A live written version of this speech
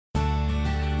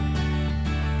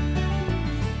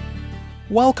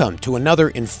Welcome to another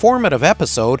informative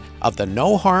episode of the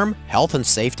No Harm Health and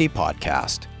Safety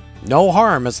Podcast. No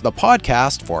Harm is the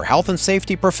podcast for health and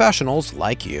safety professionals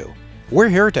like you. We're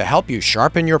here to help you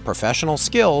sharpen your professional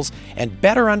skills and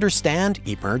better understand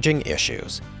emerging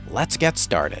issues. Let's get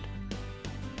started.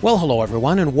 Well, hello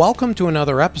everyone, and welcome to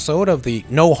another episode of the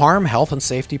No Harm Health and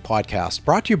Safety Podcast,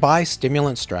 brought to you by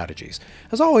Stimulant Strategies.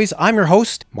 As always, I'm your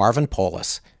host, Marvin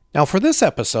Polis. Now, for this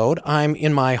episode, I'm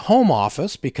in my home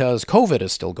office because COVID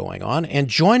is still going on, and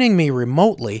joining me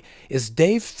remotely is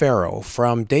Dave Farrow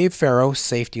from Dave Farrow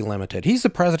Safety Limited. He's the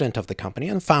president of the company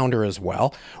and founder as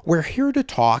well. We're here to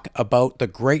talk about the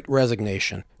Great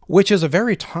Resignation, which is a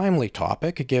very timely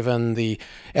topic given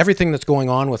everything that's going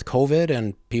on with COVID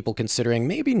and people considering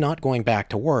maybe not going back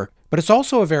to work. But it's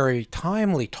also a very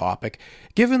timely topic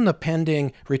given the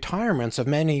pending retirements of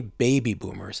many baby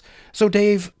boomers. So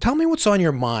Dave, tell me what's on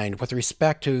your mind with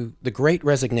respect to the Great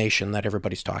Resignation that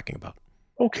everybody's talking about.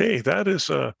 Okay, that is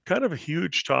kind of a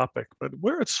huge topic, but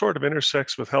where it sort of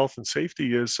intersects with health and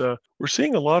safety is we're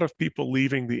seeing a lot of people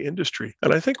leaving the industry.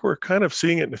 And I think we're kind of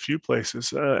seeing it in a few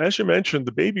places. As you mentioned,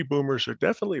 the baby boomers are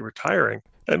definitely retiring.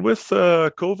 And with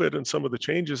COVID and some of the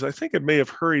changes, I think it may have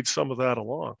hurried some of that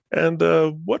along. And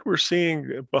what we're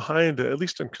seeing behind, at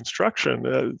least in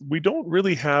construction, we don't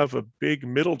really have a big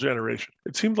middle generation.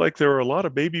 It seemed like there were a lot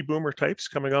of baby boomer types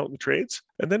coming out in the trades.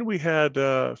 And then we had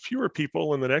fewer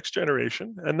people in the next generation.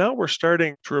 And now we're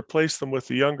starting to replace them with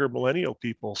the younger millennial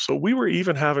people. So we were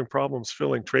even having problems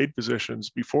filling trade positions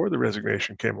before the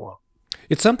resignation came along.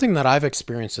 It's something that I've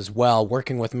experienced as well,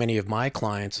 working with many of my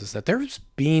clients, is that there's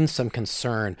been some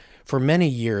concern for many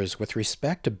years with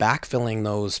respect to backfilling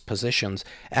those positions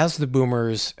as the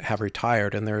boomers have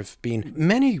retired. And there have been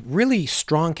many really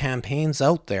strong campaigns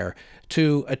out there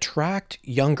to attract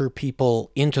younger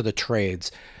people into the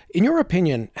trades. In your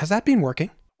opinion, has that been working?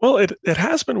 Well, it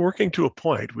has been working to a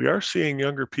point. We are seeing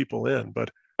younger people in, but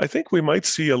I think we might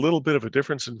see a little bit of a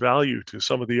difference in value to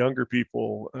some of the younger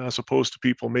people as opposed to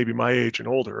people maybe my age and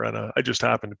older. And I just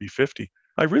happen to be 50.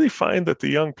 I really find that the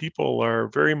young people are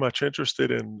very much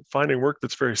interested in finding work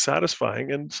that's very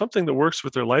satisfying and something that works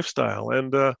with their lifestyle.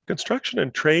 And construction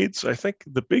and trades, I think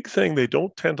the big thing they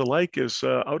don't tend to like is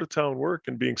out of town work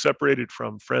and being separated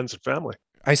from friends and family.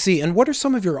 I see. And what are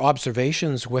some of your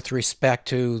observations with respect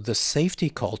to the safety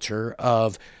culture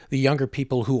of the younger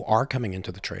people who are coming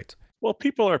into the trades? Well,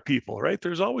 people are people, right?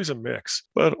 There's always a mix.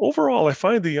 But overall, I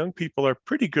find the young people are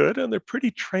pretty good and they're pretty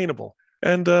trainable.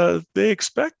 And they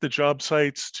expect the job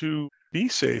sites to be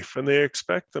safe and they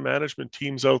expect the management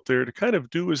teams out there to kind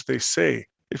of do as they say,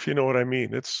 if you know what I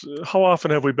mean. It's how often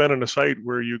have we been on a site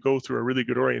where you go through a really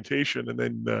good orientation and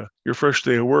then your first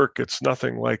day of work, it's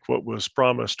nothing like what was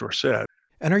promised or said.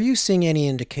 And are you seeing any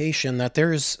indication that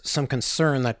there's some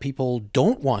concern that people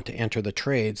don't want to enter the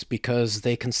trades because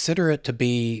they consider it to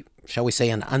be, shall we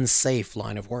say, an unsafe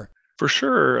line of work? For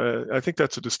sure. I think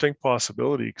that's a distinct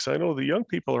possibility because I know the young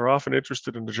people are often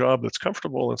interested in a job that's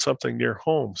comfortable and something near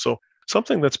home. So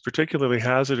something that's particularly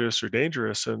hazardous or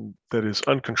dangerous and that is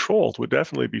uncontrolled would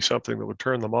definitely be something that would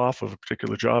turn them off of a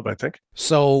particular job, I think.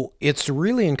 So it's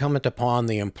really incumbent upon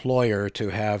the employer to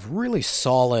have really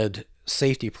solid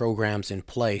safety programs in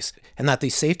place, and that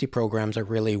these safety programs are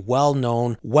really well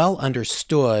known, well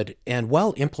understood, and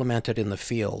well implemented in the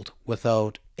field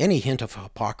without any hint of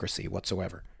hypocrisy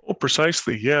whatsoever. Oh,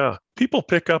 precisely. Yeah. People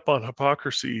pick up on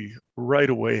hypocrisy right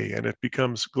away and it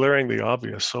becomes glaringly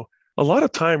obvious. So a lot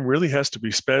of time really has to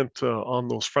be spent on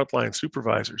those frontline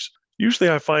supervisors. Usually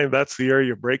I find that's the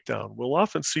area of breakdown. We'll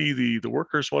often see the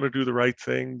workers want to do the right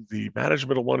thing, the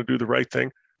management will want to do the right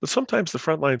thing. But sometimes the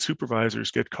frontline supervisors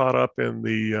get caught up in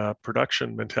the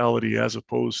production mentality as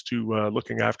opposed to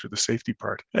looking after the safety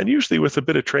part. And usually with a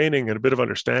bit of training and a bit of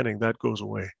understanding, that goes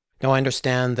away. Now, I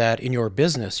understand that in your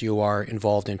business you are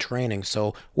involved in training.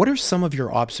 So what are some of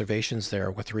your observations there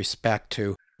with respect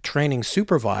to training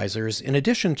supervisors in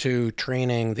addition to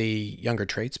training the younger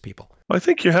tradespeople? I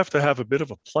think you have to have a bit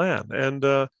of a plan.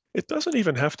 And it doesn't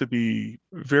even have to be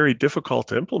very difficult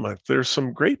to implement. There's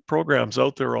some great programs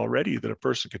out there already that a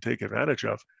person can take advantage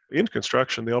of. In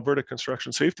construction, the Alberta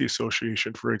Construction Safety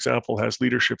Association, for example, has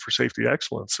Leadership for Safety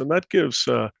Excellence, and that gives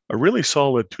a really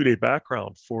solid 2-day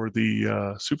background for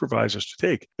the supervisors to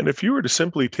take. And if you were to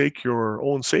simply take your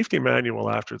own safety manual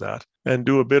after that and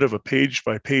do a bit of a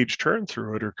page-by-page turn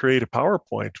through it or create a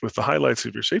PowerPoint with the highlights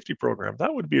of your safety program,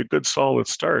 that would be a good solid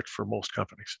start for most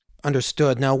companies.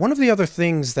 Understood. Now, one of the other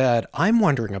things that I'm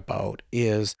wondering about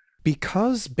is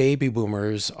because baby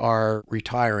boomers are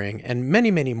retiring and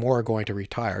many, many more are going to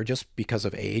retire just because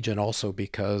of age and also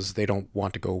because they don't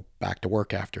want to go back to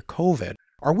work after COVID,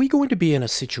 Are we going to be in a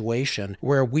situation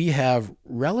where we have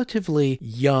relatively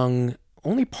young,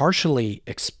 only partially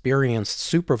experienced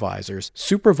supervisors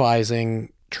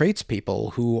supervising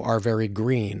tradespeople who are very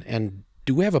green? And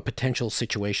do we have a potential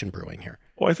situation brewing here?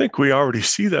 Well, I think we already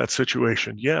see that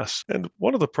situation, yes. And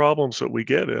one of the problems that we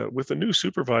get with a new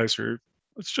supervisor,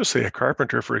 let's just say a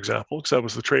carpenter, for example, because that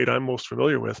was the trade I'm most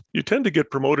familiar with, you tend to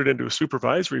get promoted into a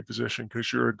supervisory position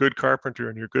because you're a good carpenter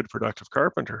and you're a good productive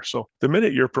carpenter. So the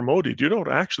minute you're promoted, you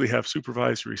don't actually have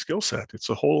supervisory skill set. It's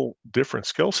a whole different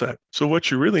skill set. So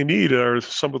what you really need are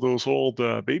some of those old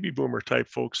baby boomer type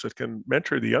folks that can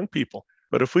mentor the young people.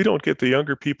 But if we don't get the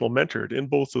younger people mentored in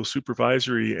both those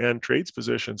supervisory and trades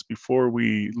positions before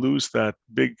we lose that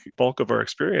big bulk of our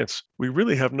experience, we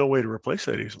really have no way to replace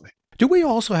that easily. Do we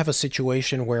also have a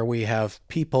situation where we have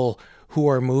people who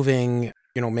are moving,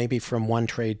 maybe from one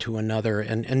trade to another,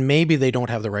 and maybe they don't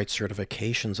have the right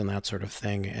certifications and that sort of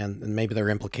thing, and maybe there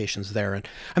are implications there? And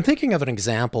I'm thinking of an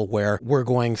example where we're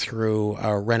going through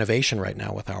a renovation right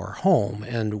now with our home,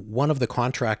 and one of the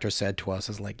contractors said to us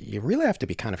is like, you really have to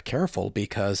be kind of careful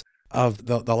because of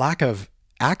the lack of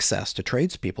access to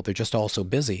tradespeople. They're just all so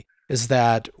busy. Is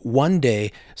that one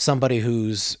day somebody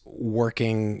who's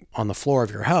working on the floor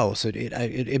of your house,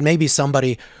 it may be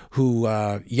somebody who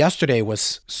yesterday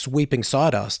was sweeping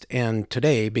sawdust, and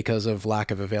today, because of lack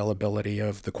of availability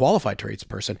of the qualified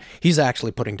tradesperson, he's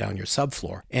actually putting down your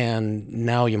subfloor, and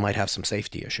now you might have some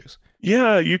safety issues.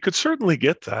 Yeah, you could certainly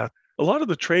get that. A lot of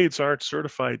the trades aren't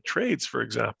certified trades, for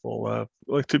example.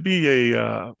 Like to be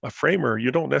a framer,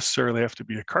 you don't necessarily have to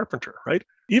be a carpenter, right?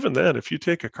 Even then, if you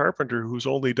take a carpenter who's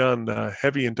only done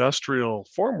heavy industrial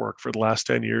formwork for the last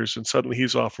 10 years and suddenly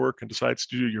he's off work and decides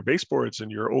to do your baseboards and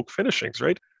your oak finishings,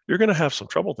 right? You're going to have some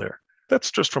trouble there.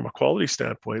 That's just from a quality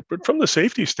standpoint. But from the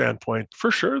safety standpoint,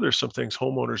 for sure, there's some things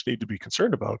homeowners need to be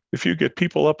concerned about. If you get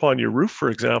people up on your roof, for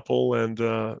example, and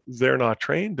they're not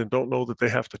trained and don't know that they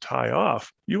have to tie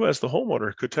off, you as the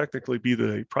homeowner could technically be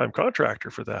the prime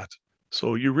contractor for that.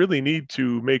 So you really need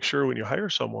to make sure when you hire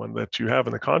someone that you have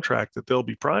in the contract that they'll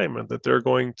be prime and that they're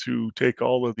going to take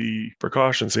all of the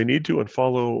precautions they need to and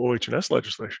follow OH&S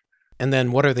legislation. And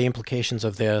then what are the implications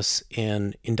of this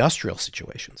in industrial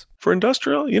situations? For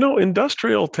industrial,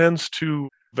 industrial tends to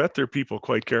vet their people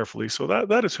quite carefully. So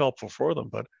that is helpful for them.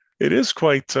 But it is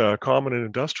quite common in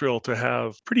industrial to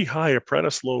have pretty high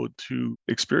apprentice load to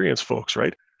experienced folks,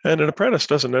 right? And an apprentice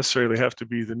doesn't necessarily have to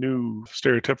be the new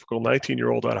stereotypical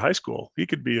 19-year-old out of high school. He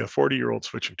could be a 40-year-old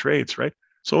switching trades, right?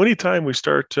 So anytime we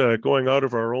start going out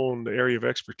of our own area of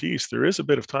expertise, there is a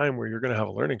bit of time where you're going to have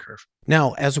a learning curve.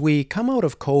 Now, as we come out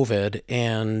of COVID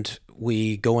and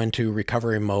we go into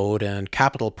recovery mode and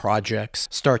capital projects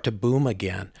start to boom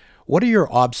again, what are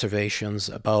your observations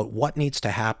about what needs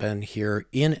to happen here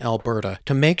in Alberta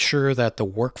to make sure that the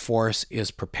workforce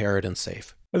is prepared and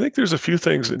safe? I think there's a few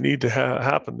things that need to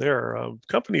happen there.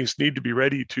 Companies need to be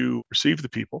ready to receive the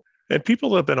people. And people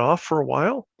that have been off for a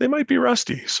while, they might be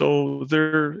rusty. So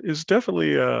there is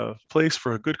definitely a place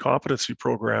for a good competency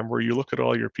program where you look at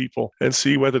all your people and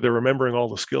see whether they're remembering all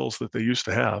the skills that they used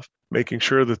to have, making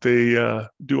sure that they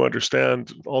do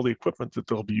understand all the equipment that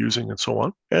they'll be using and so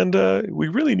on. And we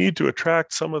really need to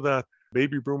attract some of that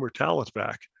baby boomer talent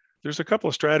back. There's a couple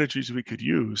of strategies we could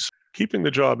use. Keeping the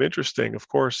job interesting, of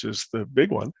course, is the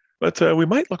big one. But we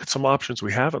might look at some options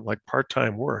we haven't, like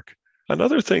part-time work.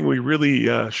 Another thing we really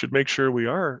should make sure we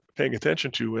are paying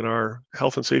attention to in our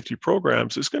health and safety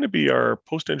programs is going to be our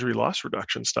post-injury loss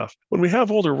reduction stuff. When we have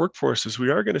older workforces, we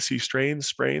are going to see strains,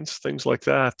 sprains, things like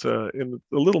that in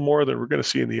a little more than we're going to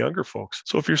see in the younger folks.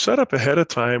 So if you're set up ahead of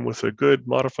time with a good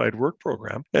modified work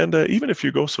program, and even if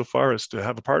you go so far as to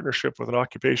have a partnership with an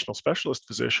occupational specialist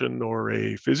physician or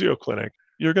a physio clinic,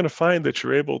 you're going to find that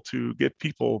you're able to get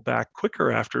people back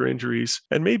quicker after injuries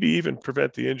and maybe even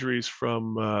prevent the injuries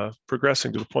from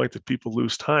progressing to the point that people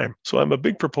lose time. So I'm a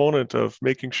big proponent of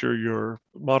making sure your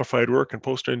modified work and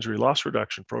post-injury loss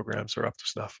reduction programs are up to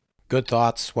snuff. Good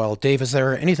thoughts. Well, Dave, is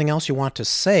there anything else you want to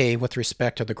say with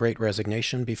respect to the Great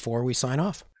Resignation before we sign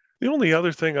off? The only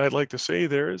other thing I'd like to say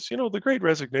there is, the Great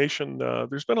Resignation,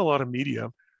 there's been a lot of media.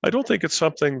 I don't think it's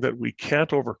something that we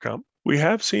can't overcome. We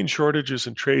have seen shortages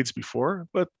in trades before,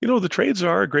 but the trades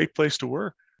are a great place to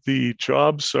work. The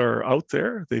jobs are out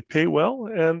there, they pay well,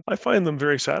 and I find them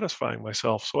very satisfying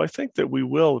myself. So I think that we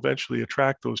will eventually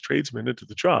attract those tradesmen into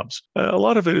the jobs. A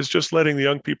lot of it is just letting the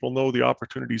young people know the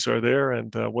opportunities are there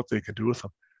and what they can do with them.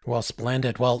 Well,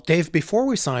 splendid. Well, Dave, before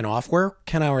we sign off, where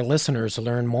can our listeners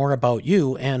learn more about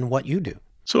you and what you do?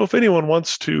 So if anyone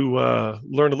wants to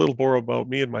learn a little more about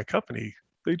me and my company,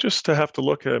 they just have to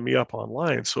look me up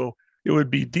online. So it would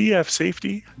be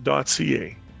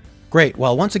dfsafety.ca. Great.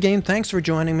 Well, once again, thanks for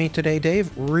joining me today,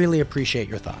 Dave. Really appreciate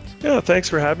your thoughts. Yeah, thanks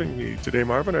for having me today,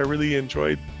 Marvin. I really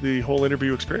enjoyed the whole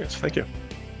interview experience. Thank you.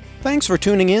 Thanks for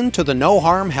tuning in to the No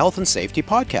Harm Health and Safety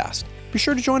Podcast. Be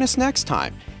sure to join us next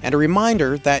time. And a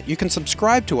reminder that you can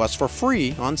subscribe to us for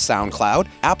free on SoundCloud,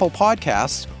 Apple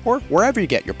Podcasts, or wherever you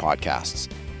get your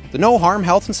podcasts. The No Harm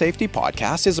Health and Safety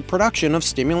Podcast is a production of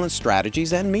Stimulant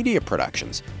Strategies and Media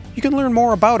Productions. You can learn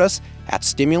more about us at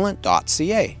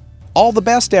stimulant.ca. All the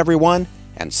best, everyone,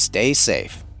 and stay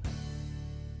safe.